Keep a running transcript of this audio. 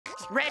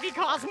Ready,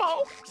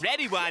 Cosmo?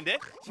 Ready, Wanda.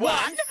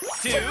 1,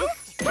 2,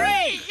 3!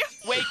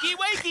 Wakey,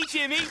 wakey,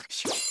 Timmy!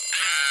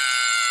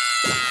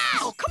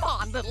 Oh, come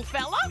on, little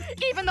fella.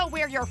 Even though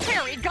we're your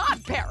fairy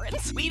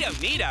godparents. We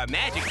don't need our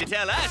magic to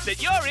tell us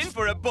that you're in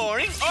for a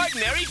boring,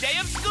 ordinary day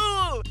of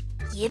school!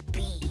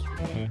 Yippee.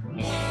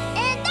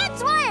 And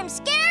that's why I'm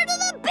scared of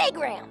the big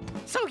ramp.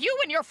 So you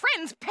and your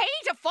friends pay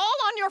to fall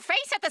on your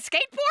face at the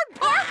skateboard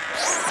park?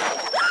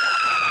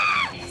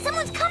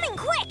 Someone's coming,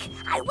 quick!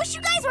 I wish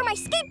you guys were my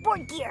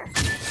skateboard gear.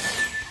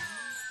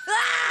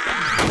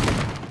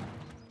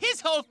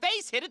 His whole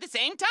face hit at the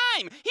same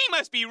time! He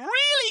must be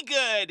really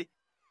good!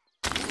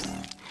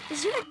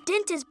 Is your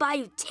dentist buy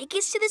you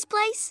tickets to this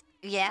place?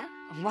 Yeah?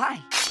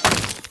 Why?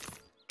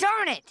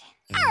 Darn it!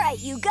 All right,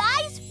 you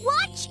guys,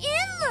 watch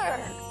and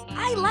learn.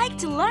 I like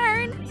to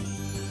learn.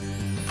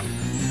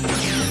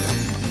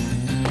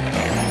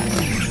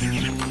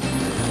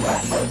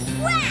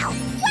 Wow!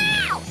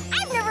 Wow!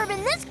 I've never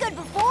been this good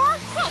before.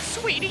 Well,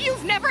 sweetie,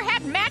 you've never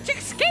had magic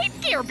skate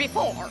gear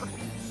before.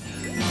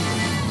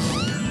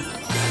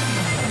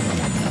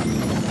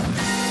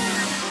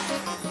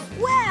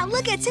 Wow,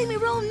 look at Timmy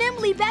roll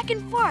nimbly back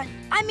and forth.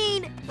 I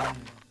mean,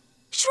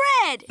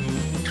 shred.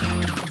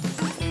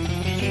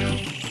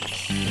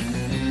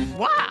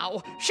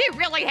 Wow, she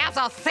really has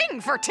a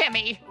thing for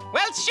Timmy.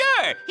 Well,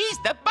 sure! He's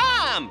the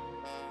bomb!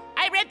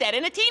 I read that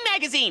in a teen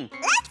magazine.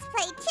 Let's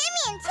play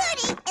Timmy and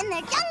Tootie in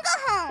their jungle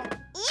home.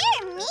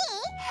 You're me,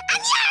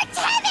 and you're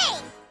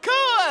Timmy!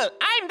 Cool!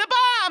 I'm the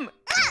bomb!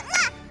 Mwah,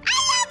 mwah. I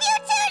love you,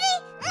 Tootie!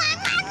 Mwah,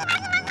 mwah, mwah,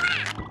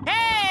 mwah, mwah.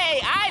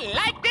 Hey, I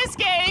like this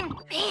game!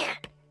 Man,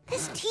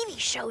 this TV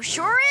show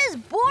sure is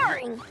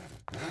boring.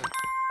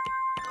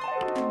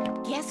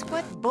 Guess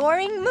what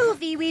boring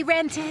movie we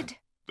rented?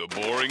 The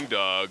boring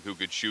dog who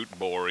could shoot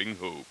boring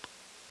hoop.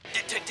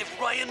 Detective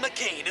Ryan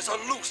McCain is a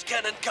loose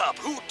cannon cop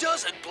who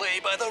doesn't play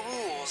by the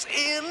rules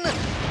in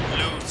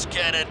Loose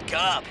Cannon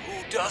Cop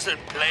Who Doesn't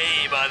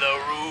Play by the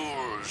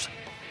Rules.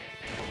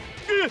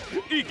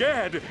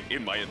 Egad,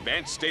 in my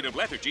advanced state of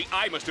lethargy,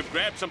 I must have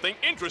grabbed something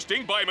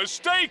interesting by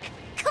mistake.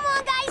 Come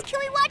on, guys, can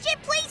we watch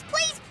it, please,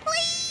 please,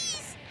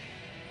 please?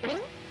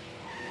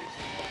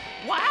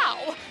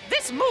 Wow,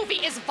 this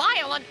movie is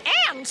violent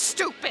and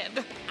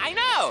stupid. I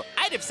know!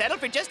 I'd have settled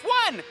for just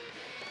one.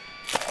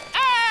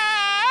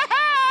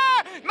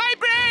 Ah! My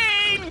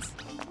brains!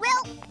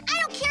 Well, I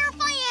don't care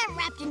if I am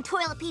wrapped in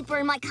toilet paper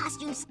and my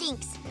costume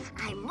stinks.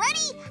 I'm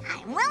ready,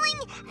 I'm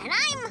willing, and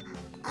I'm,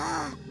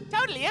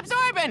 Totally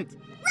absorbent.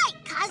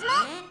 right,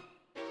 Cosmo.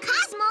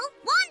 Cosmo,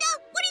 Wanda,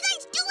 what are you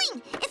guys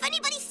doing? If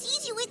anybody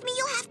sees you with me,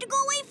 you'll have to go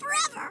away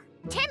forever.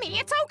 Timmy,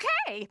 it's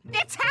okay.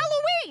 It's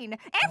Halloween.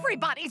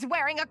 Everybody's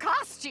wearing a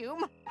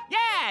costume.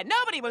 Yeah,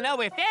 nobody will know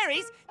we're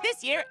fairies.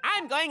 This year,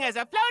 I'm going as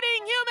a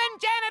floating human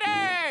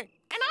janitor.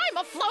 And I'm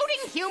a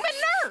floating human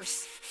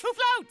nurse. Who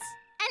floats?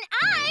 And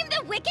I'm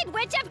the Wicked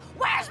Witch of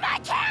Where's My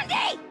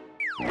Candy?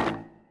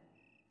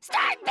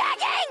 Start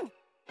begging!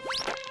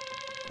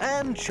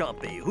 And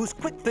Chompy, whose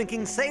quick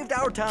thinking saved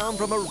our town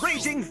from a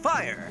raging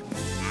fire.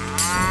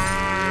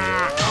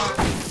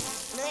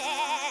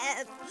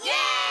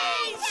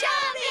 Yay,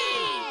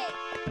 Chompy!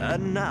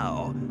 And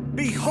now,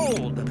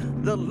 behold,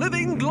 the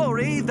living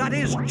glory that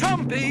is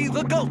Chompy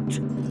the goat.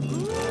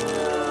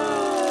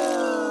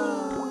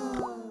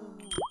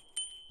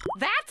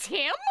 That's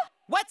him?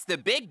 What's the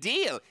big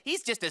deal?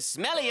 He's just a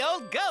smelly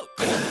old goat.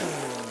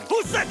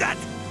 Who said that?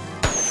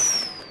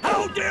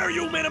 How dare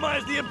you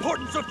minimize the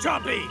importance of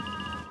Chompy?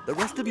 The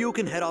rest of you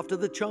can head off to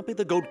the Chompy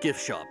the Goat gift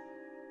shop,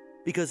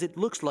 because it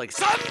looks like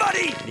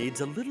somebody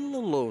needs a little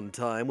alone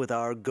time with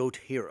our goat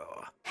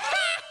hero.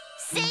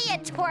 See ya,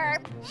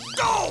 twerp.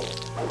 Go!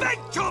 Beg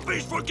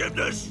Chompy's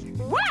forgiveness!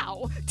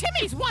 Wow,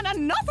 Timmy's won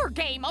another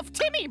game of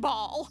Timmy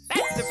Ball.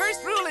 That's the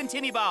first rule in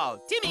Timmy Ball.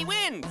 Timmy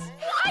wins.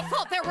 I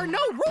thought there were no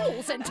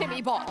rules in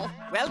Timmy Ball.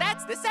 Well,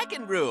 that's the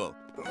second rule.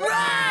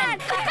 Run!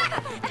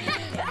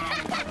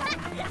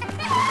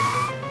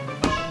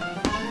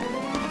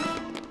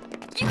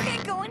 You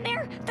can't go in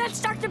there. That's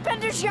Dr.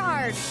 Bender's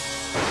yard.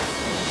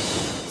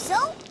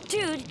 So?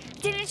 Dude,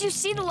 didn't you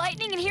see the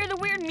lightning and hear the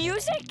weird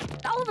music?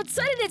 All of a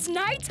sudden, it's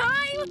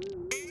nighttime.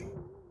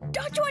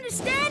 Don't you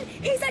understand?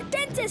 He's a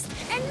dentist,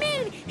 and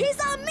mean. He's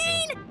a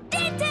mean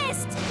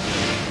dentist.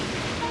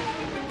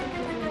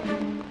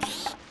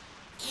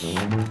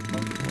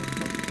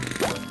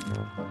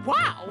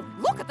 Wow,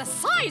 look at the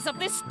size of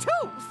this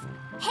tooth.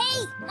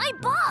 Hey, my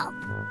ball.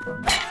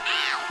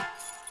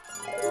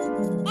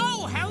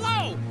 Oh,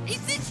 hello!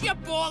 Is this your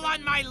ball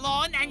on my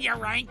lawn and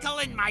your ankle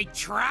in my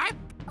trap?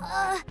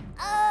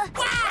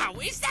 Wow,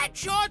 is that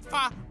short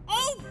for,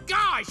 oh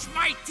gosh,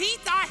 my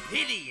teeth are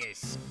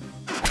hideous?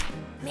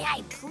 May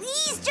I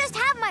please just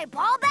have my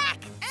ball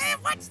back?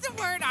 What's the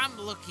word I'm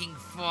looking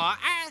for?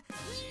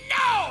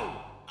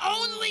 No!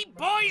 Only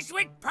boys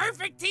with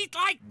perfect teeth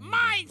like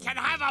mine can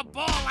have a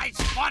ball as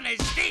fun as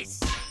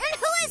this. And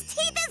who has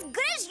teeth as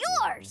good as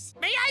yours?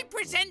 May I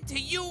present to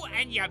you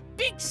and your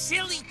big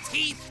silly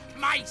teeth,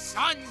 my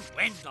son,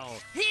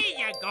 Wendell. Here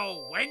you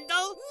go,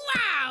 Wendell.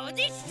 Wow,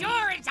 this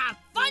sure is a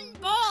fun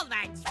ball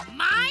that's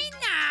mine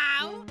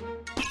now.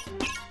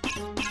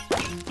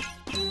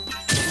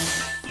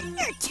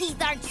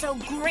 aren't so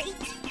great.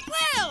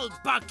 Well,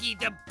 Bucky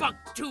the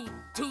Buck-Tooth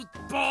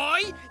Boy,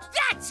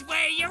 that's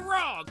where you're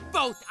wrong.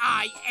 Both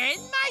I and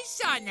my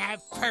son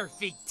have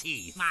perfect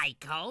teeth. My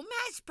comb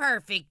has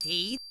perfect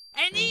teeth.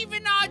 And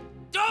even our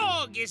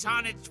dog is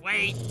on its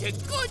way to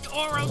good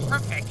oral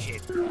perfection.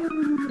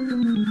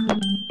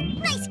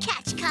 Nice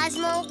catch,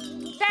 Cosmo.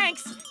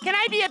 Thanks. Can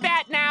I be a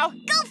bat now?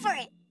 Go for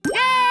it.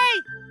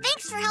 Yay!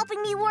 Thanks for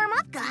helping me warm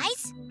up,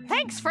 guys.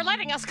 Thanks for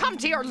letting us come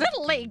to your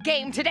Little League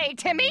game today,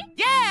 Timmy.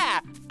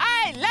 Yeah!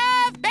 I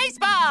love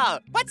baseball!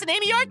 What's the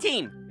name of your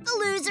team? The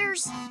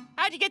losers.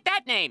 How'd you get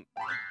that name?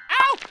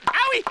 Ow!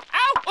 Owie!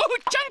 Ow! Oh,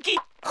 chunky!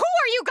 Who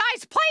are you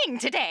guys playing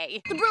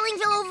today? The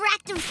Burlingville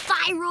Overactive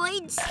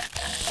Thyroids.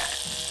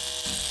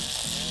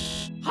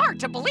 Hard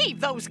to believe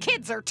those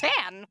kids are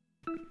 10.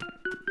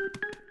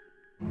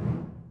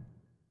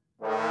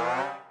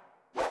 Ow!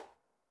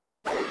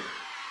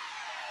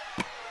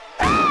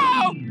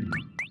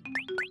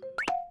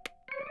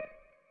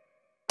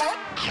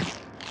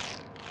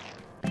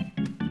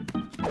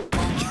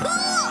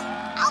 Cool!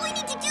 All we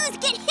need to do is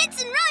get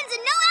hits and runs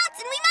and no outs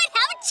and we might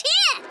have a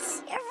chance!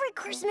 Every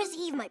Christmas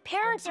Eve, my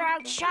parents are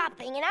out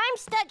shopping, and I'm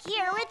stuck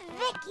here with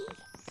Vicky.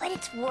 But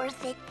it's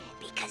worth it,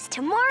 because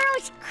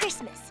tomorrow's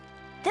Christmas.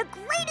 The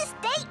greatest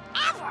day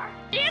ever!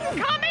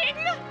 Incoming!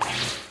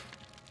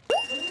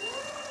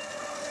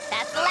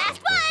 That's the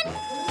last one!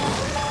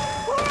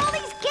 Who are all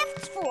these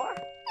gifts for?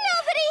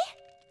 Nobody!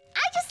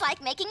 I just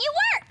like making you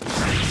work!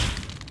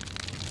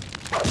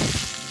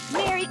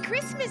 Merry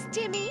Christmas,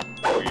 Timmy.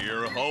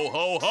 We're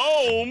ho-ho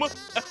home!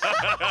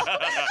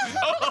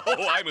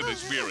 Oh, I'm in the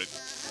spirit.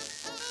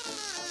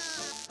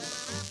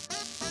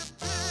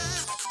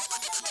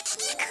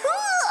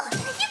 Cool!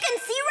 You can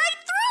see right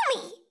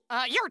through me!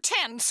 You're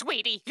 10,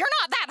 sweetie. You're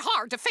not that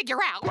hard to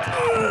figure out.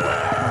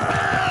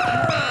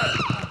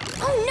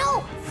 Oh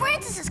no!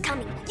 Francis is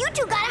coming! You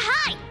two gotta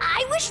hide!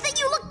 I wish that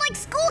you looked like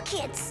school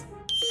kids.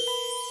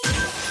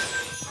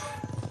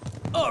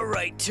 All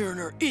right,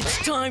 Turner, it's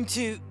time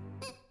to...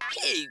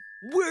 Hey,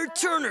 where'd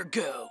Turner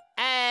go?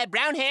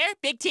 Brown hair,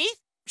 big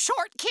teeth?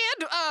 Short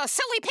kid,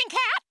 silly pink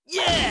hat?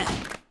 Yeah!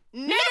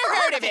 Never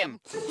heard of him.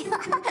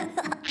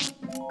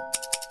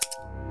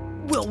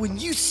 Well, when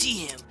you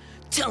see him,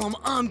 tell him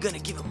I'm gonna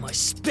give him my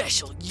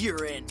special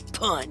year-end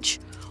punch,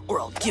 or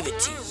I'll give it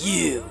to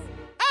you.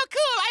 Oh,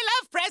 cool, I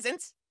love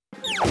presents.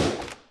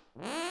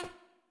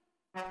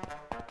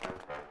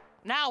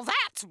 Now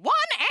that's one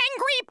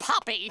angry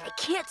puppy. I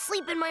can't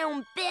sleep in my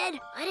own bed.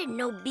 I didn't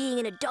know being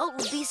an adult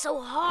would be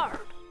so hard.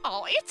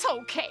 Oh, it's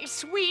okay,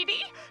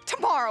 sweetie.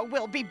 Tomorrow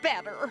will be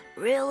better.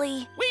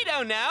 Really? We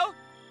don't know.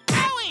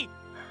 Owie!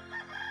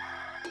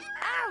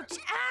 Ouch!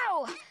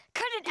 Ow!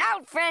 Cut it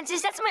out,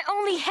 Francis. That's my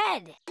only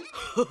head.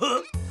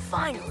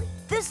 Finally,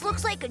 this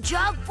looks like a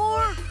job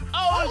for...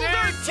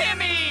 Older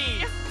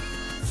Timmy!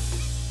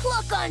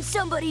 Pluck on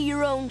somebody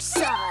your own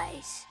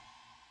size.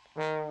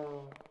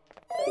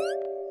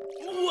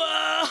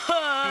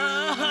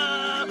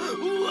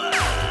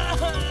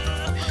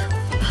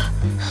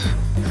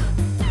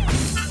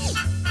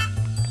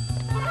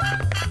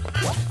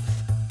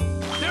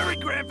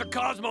 Telegram for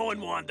Cosmo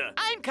and Wanda.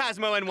 I'm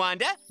Cosmo and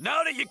Wanda.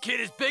 Now that your kid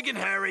is big and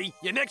hairy,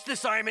 your next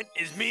assignment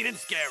is mean and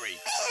scary.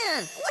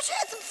 Man, wish I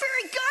had some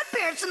fairy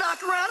godparents to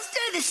knock around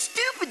instead of this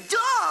stupid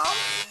doll.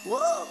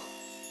 Whoa,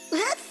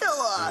 that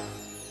fell off.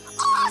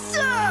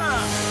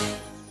 Awesome!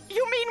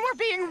 You mean we're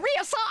being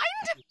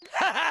reassigned?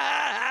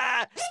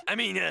 I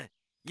mean,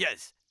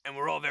 yes, and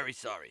we're all very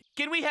sorry.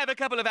 Can we have a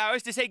couple of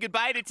hours to say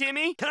goodbye to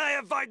Timmy? Can I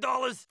have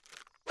 $5?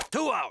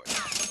 2 hours.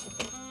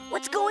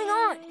 What's going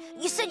on?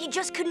 You said you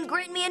just couldn't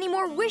grant me any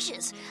more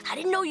wishes. I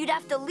didn't know you'd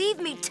have to leave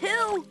me,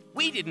 too.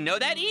 We didn't know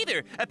that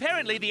either.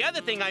 Apparently, the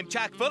other thing I'm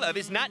chock full of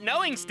is not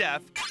knowing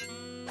stuff.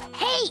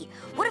 Hey,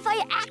 what if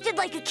I acted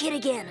like a kid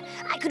again?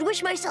 I could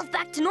wish myself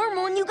back to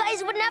normal and you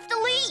guys wouldn't have to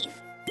leave.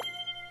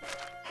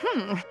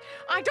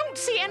 I don't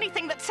see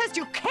anything that says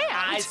you can't.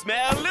 I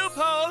smell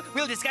loophole.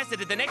 We'll discuss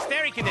it at the next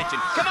fairy convention.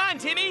 Come on,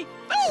 Timmy.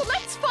 Oh,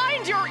 let's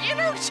find your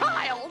inner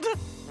child.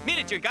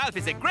 Miniature golf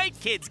is a great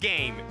kid's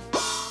game.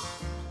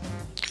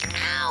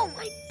 Ow,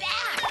 my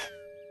back.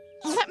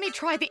 Let me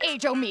try the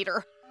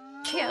age-o-meter.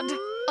 Kid,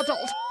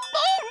 adult.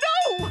 Oh,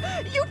 no!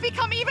 You've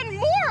become even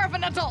more of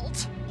an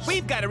adult.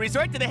 We've got to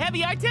resort to the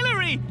heavy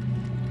artillery.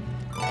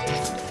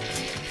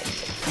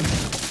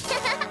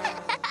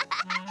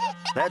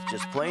 That's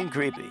just plain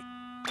creepy.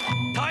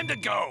 Time to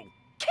go.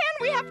 Can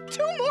we have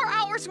 2 more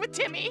hours with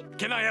Timmy?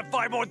 Can I have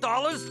 $5 more?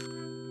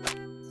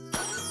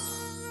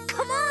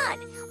 Come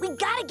on, we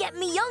gotta get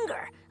me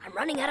younger. I'm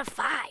running out of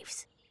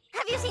 5s.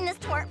 Have you seen this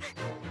twerp?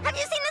 Have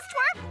you seen this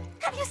twerp?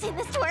 Have you seen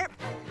this twerp?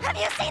 Have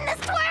you seen this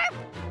twerp?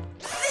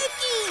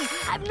 Vicky!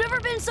 I've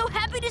never been so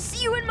happy to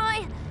see you in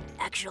my...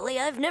 Actually,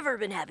 I've never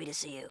been happy to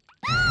see you.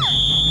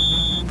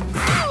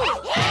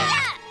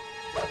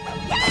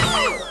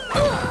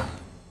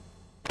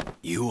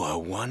 You are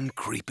one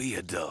creepy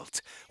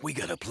adult. We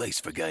got a place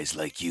for guys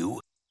like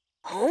you.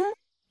 Home?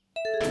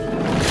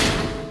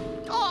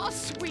 Oh,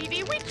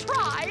 sweetie, we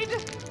tried.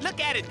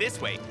 Look at it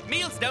this way.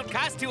 Meals don't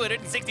cost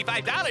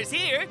 $265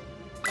 here.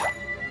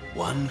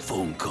 One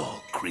phone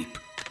call, creep.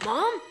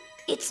 Mom,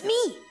 it's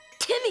me,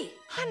 Timmy.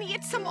 Honey,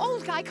 it's some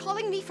old guy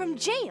calling me from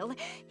jail.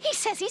 He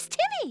says he's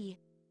Timmy.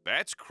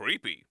 That's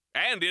creepy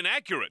and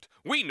inaccurate.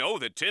 We know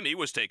that Timmy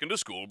was taken to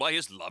school by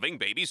his loving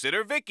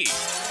babysitter, Vicky.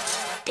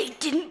 They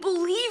didn't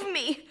believe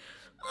me.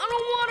 I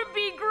don't want to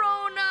be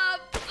grown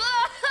up.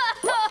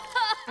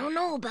 I don't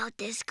know about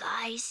this,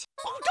 guys.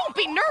 Oh, don't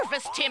be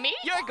nervous, Timmy.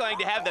 You're going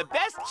to have the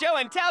best show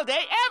and tell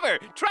day ever.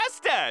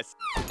 Trust us.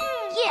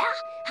 Yeah,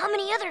 how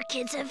many other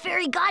kids have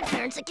fairy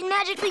godparents that can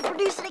magically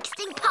produce an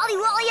extinct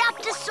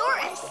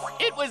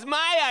Polylolyoptosaurus? It was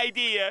my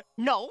idea.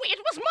 No, it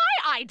was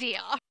my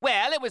idea.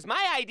 Well, it was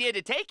my idea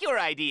to take your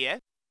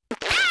idea.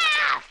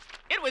 Ah!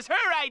 It was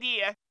her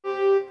idea.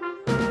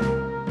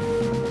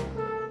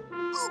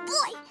 Oh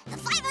boy, the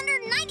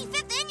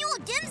 595th annual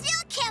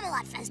Dimmsdale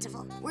Camelot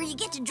Festival, where you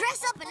get to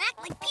dress up and act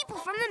like people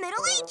from the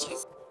Middle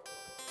Ages.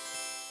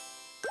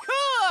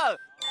 Cool!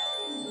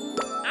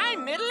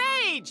 I'm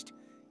middle-aged.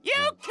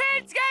 You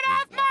kids get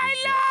off my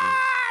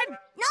lawn!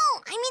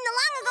 No, I mean the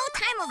long-ago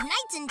time of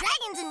knights and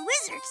dragons and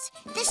wizards.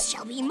 This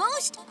shall be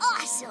most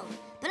awesome.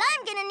 But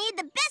I'm gonna need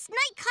the best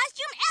night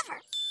costume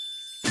ever.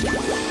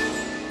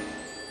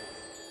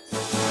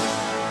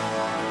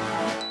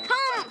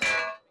 Come,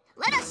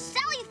 let us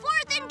sally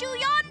forth into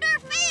yonder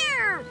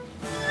fair.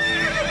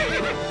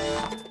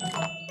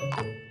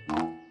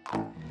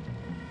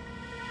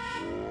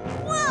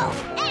 Whoa,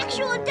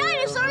 actual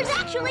dinosaurs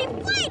actually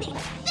fighting.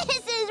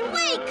 This is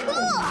way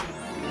cool.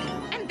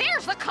 And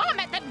there's the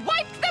comet that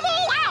wiped them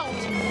all out.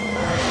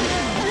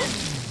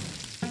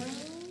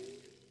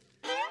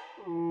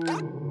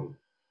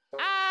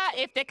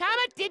 If the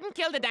comet didn't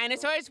kill the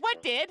dinosaurs,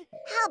 what did?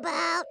 How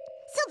about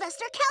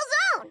Sylvester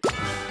Calzone?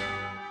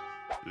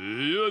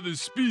 You're the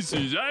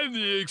species, I'm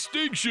the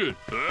extinction.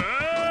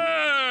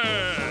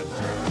 Ah!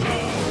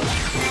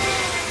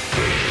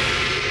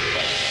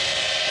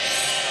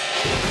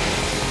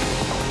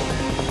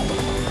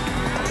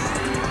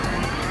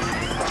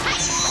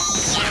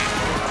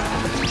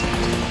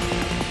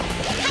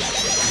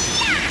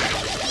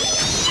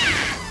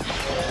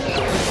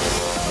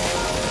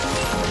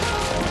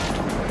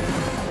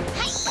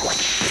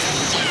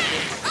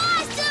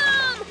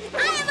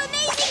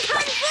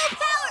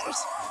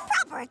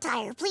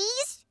 Attire,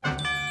 please.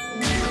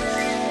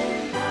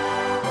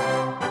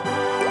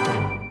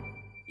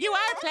 You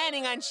are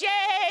planning on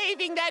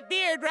shaving that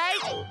beard, right?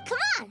 Come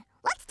on,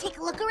 let's take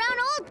a look around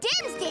old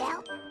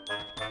Dimmsdale.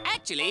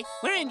 Actually,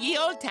 we're in ye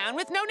old town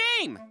with no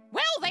name.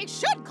 Well, they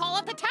should call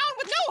it the town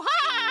with no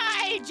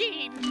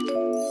hygiene.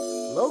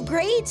 Low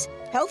grades?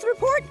 Health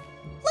report?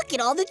 Look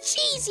at all the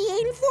cheese he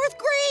ate in 4th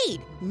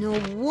grade. No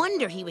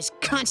wonder he was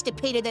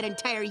constipated that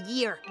entire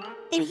year.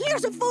 And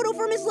here's a photo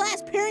from his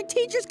last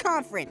parent-teachers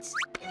conference.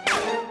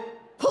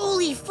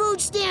 Holy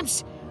food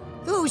stamps!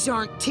 Those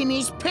aren't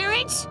Timmy's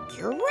parents.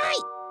 You're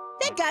right.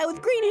 That guy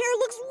with green hair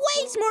looks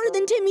way smarter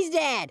than Timmy's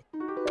dad.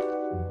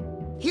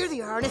 Here they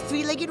are in a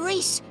 3-legged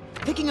race,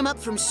 picking him up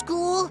from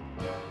school.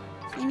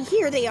 And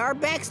here they are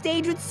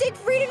backstage with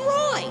Siegfried and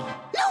Roy.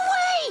 No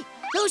way!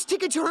 Those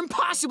tickets are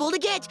impossible to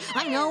get.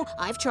 I know,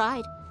 I've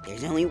tried.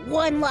 There's only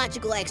one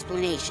logical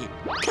explanation.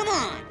 Come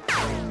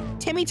on.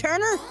 Timmy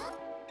Turner,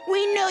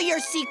 we know your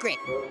secret.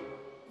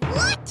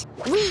 What?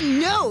 We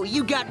know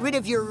you got rid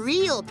of your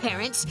real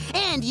parents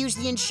and used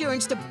the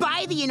insurance to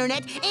buy the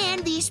internet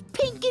and these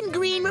pink and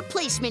green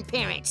replacement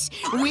parents.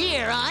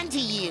 We're on to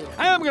you.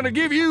 I'm gonna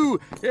give you,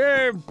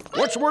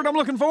 what's the word I'm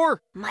looking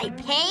for? My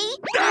pay?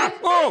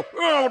 Oh,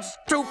 it's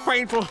too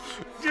painful.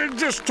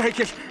 Just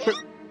take it.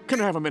 Can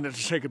I have a minute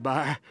to say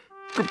goodbye?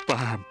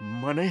 Goodbye,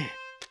 money.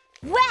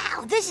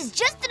 Wow, this is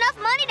just enough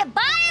money to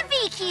buy a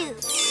VQ.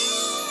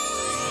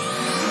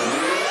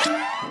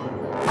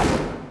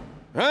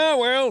 Ah,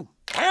 well,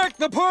 act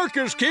the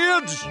parkas,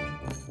 kids.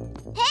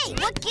 Hey,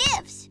 what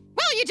gives?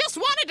 Well, you just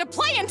wanted to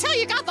play until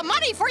you got the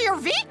money for your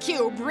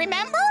V-Cube,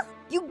 remember?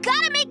 You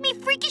gotta make me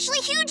freakishly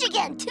huge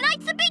again.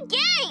 Tonight's the big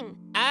game.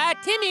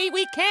 Timmy,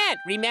 we can't,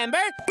 remember?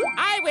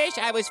 I wish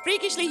I was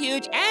freakishly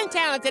huge and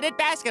talented at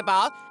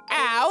basketball.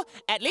 Ow,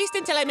 at least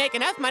until I make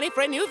enough money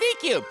for a new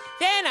V-Cube.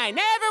 Then I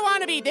never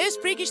want to be this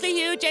freakishly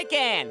huge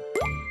again.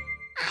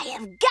 I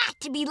have got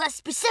to be less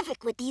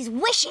specific with these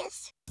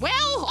wishes.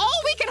 Well,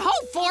 all we can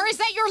hope for is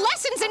that your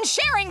lessons in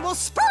sharing will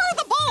spur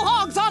the ball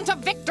hogs onto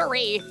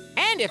victory.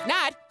 And if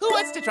not, who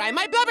wants to try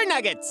my blubber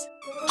nuggets?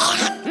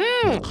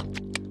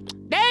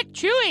 They're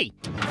chewy.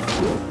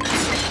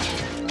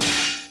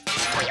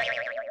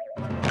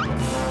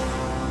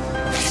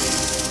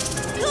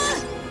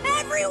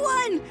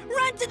 Everyone,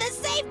 run to the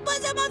safe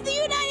bosom of the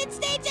United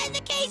States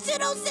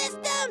educational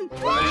system!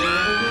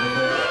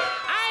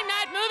 I'm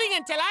not moving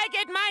until I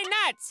get my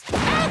nuts.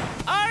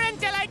 Or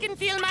until I can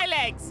feel my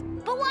legs.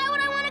 But why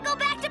would I want to go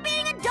back to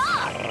being a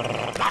dog?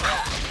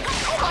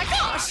 Oh my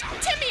gosh!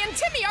 Timmy and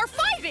Timmy are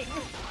fighting!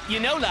 You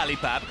know,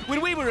 Lollipop,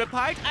 when we were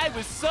apart, I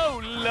was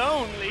so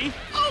lonely.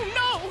 Oh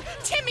no!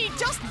 Timmy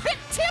just bit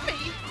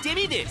Timmy!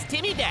 Timmy this,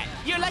 Timmy that.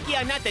 You're lucky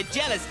I'm not the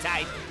jealous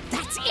type.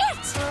 That's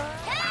it!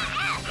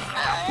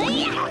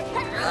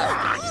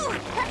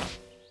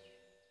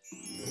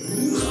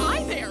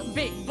 Hi there,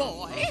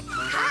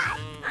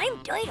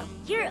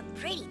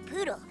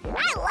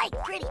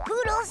 pretty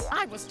poodles.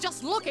 I was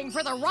just looking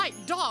for the right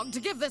dog to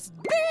give this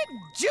big,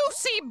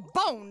 juicy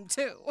bone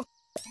to.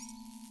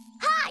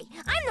 Hi,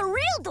 I'm the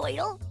real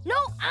Doidle. No,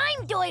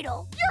 I'm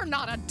Doidle. You're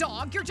not a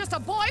dog. You're just a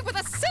boy with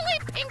a silly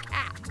pink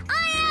hat.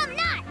 I am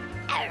not.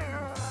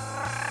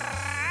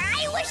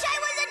 I wish I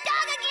was a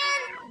dog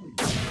again.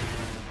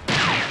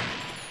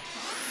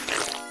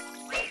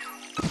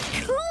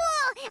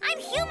 Cool. I'm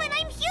human.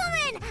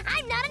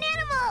 I'm not an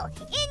animal.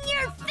 In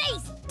your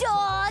face,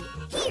 dog.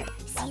 Here,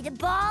 see the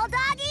ball,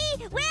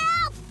 doggy?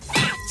 Well,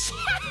 fetch.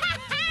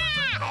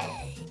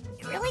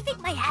 You really think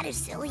my hat is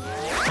silly?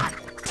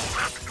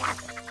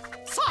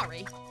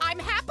 Sorry, I'm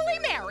happily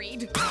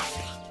married.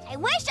 I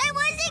wish I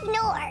was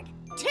ignored.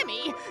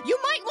 Timmy, you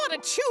might want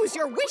to choose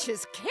your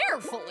wishes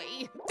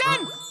carefully.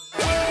 Done!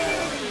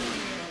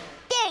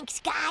 Thanks,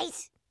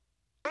 guys.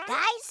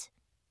 Guys?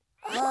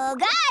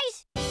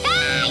 Guys!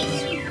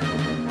 Guys!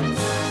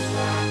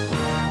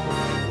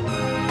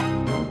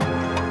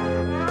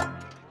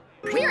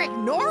 We're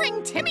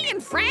ignoring Timmy in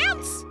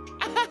France?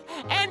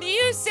 And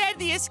you said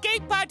the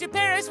escape pod to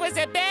Paris was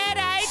a bad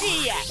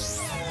idea.